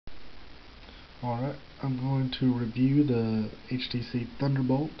Alright, I'm going to review the HTC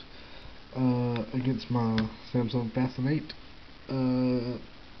Thunderbolt against my Samsung Fascinate. The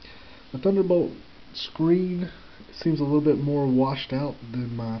Thunderbolt screen seems a little bit more washed out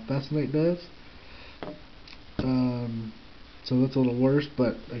than my Fascinate does. So that's a little worse,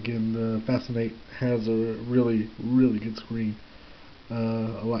 but again, the Fascinate has a really good screen.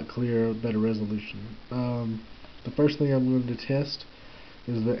 A lot clearer, better resolution. The first thing I'm going to test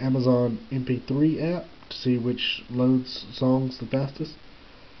is the Amazon MP3 app to see which loads songs the fastest.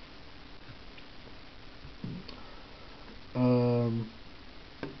 I'm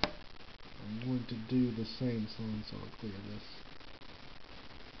going to do the same song, so I'll clear this.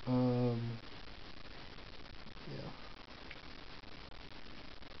 Yeah.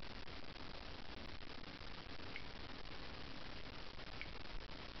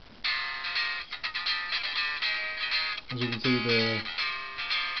 As you can see, the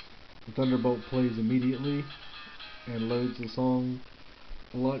Thunderbolt plays immediately and loads the song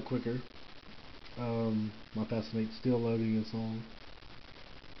a lot quicker. My Fascinate's still loading a song.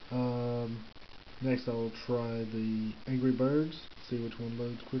 Next I'll try the Angry Birds, see which one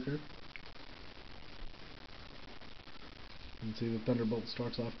loads quicker. You can see the Thunderbolt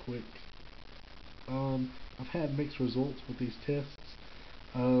starts off quick. I've had mixed results with these tests.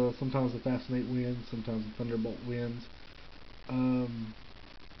 Sometimes the Fascinate wins, sometimes the Thunderbolt wins.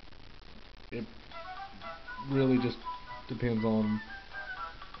 It really just depends on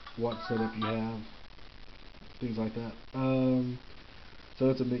what setup you have, things like that. So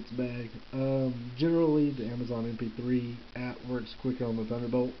it's a mixed bag. Generally, the Amazon MP3 app works quicker on the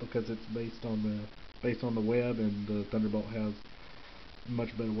Thunderbolt because it's based on the web, and the Thunderbolt has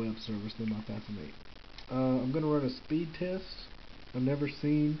much better web service than my Fascinate. I'm going to run a speed test. I've never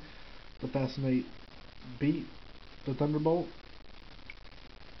seen the Fascinate beat the Thunderbolt.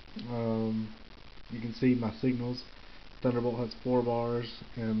 You can see my signals. Thunderbolt has 4 bars,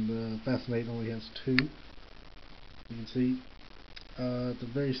 and the Fascinate only has 2. You can see it's a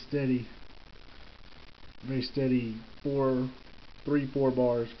very steady 3-4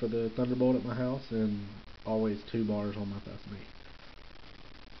 bars for the Thunderbolt at my house, and always 2 bars on my Fascinate.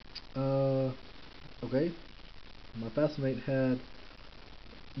 Okay, my Fascinate had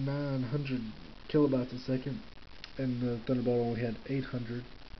 900 kilobytes a second, and the Thunderbolt only had 800.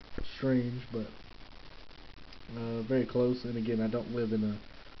 Strange, but very close. And again, I don't live in a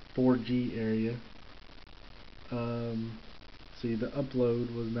 4G area. See, the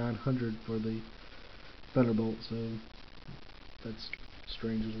upload was 900 for the Thunderbolt, so that's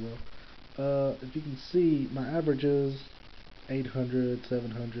strange as well. If you can see, my average is 800,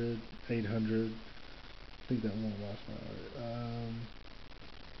 700, 800. I think that won't watch that.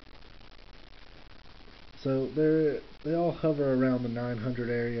 So they all hover around the 900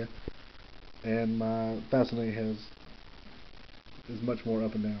 area, and my Fascinate is much more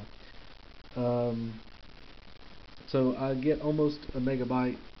up and down. So I get almost a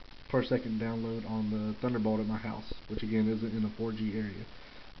megabyte per second download on the Thunderbolt at my house, which again isn't in a 4G area.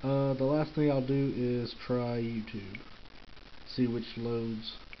 The last thing I'll do is try YouTube, see which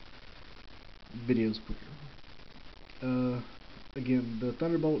loads videos quicker. Again, the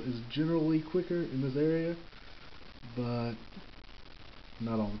Thunderbolt is generally quicker in this area, but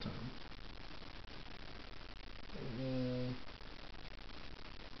not all the time.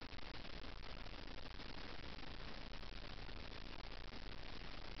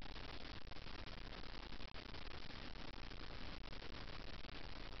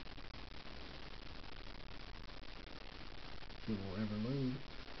 It will ever load.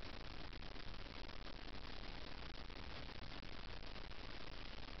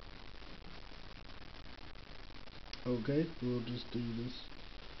 Okay, we'll just do this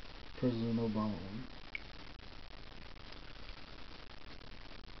President Obama one.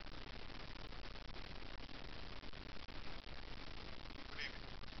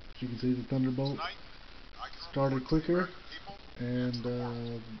 As you can see, the Thunderbolt started quicker, and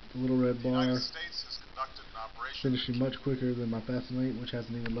the little red bar finishing much quicker than my Fascinate, which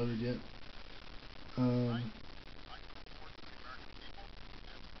hasn't even loaded yet.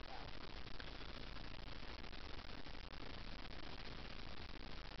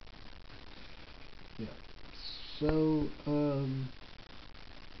 Yeah. So,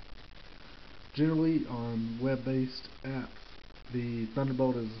 generally on web-based apps, the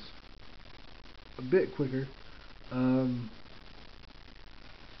Thunderbolt is a bit quicker.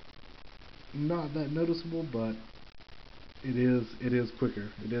 Not that noticeable, but it is quicker.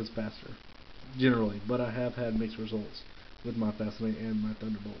 It is faster, generally. But I have had mixed results with my Fascinate and my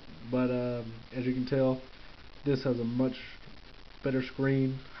Thunderbolt. But as you can tell, this has a much better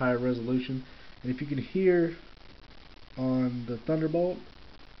screen, higher resolution, And if you can hear on the Thunderbolt,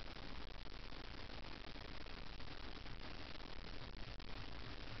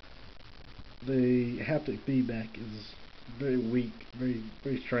 the haptic feedback is very weak, very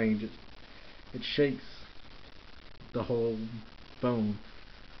strange. It shakes the whole phone,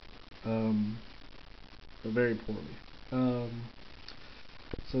 but very poorly.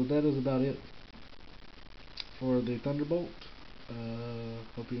 So that is about it for the Thunderbolt.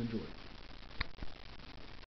 Hope you enjoyed.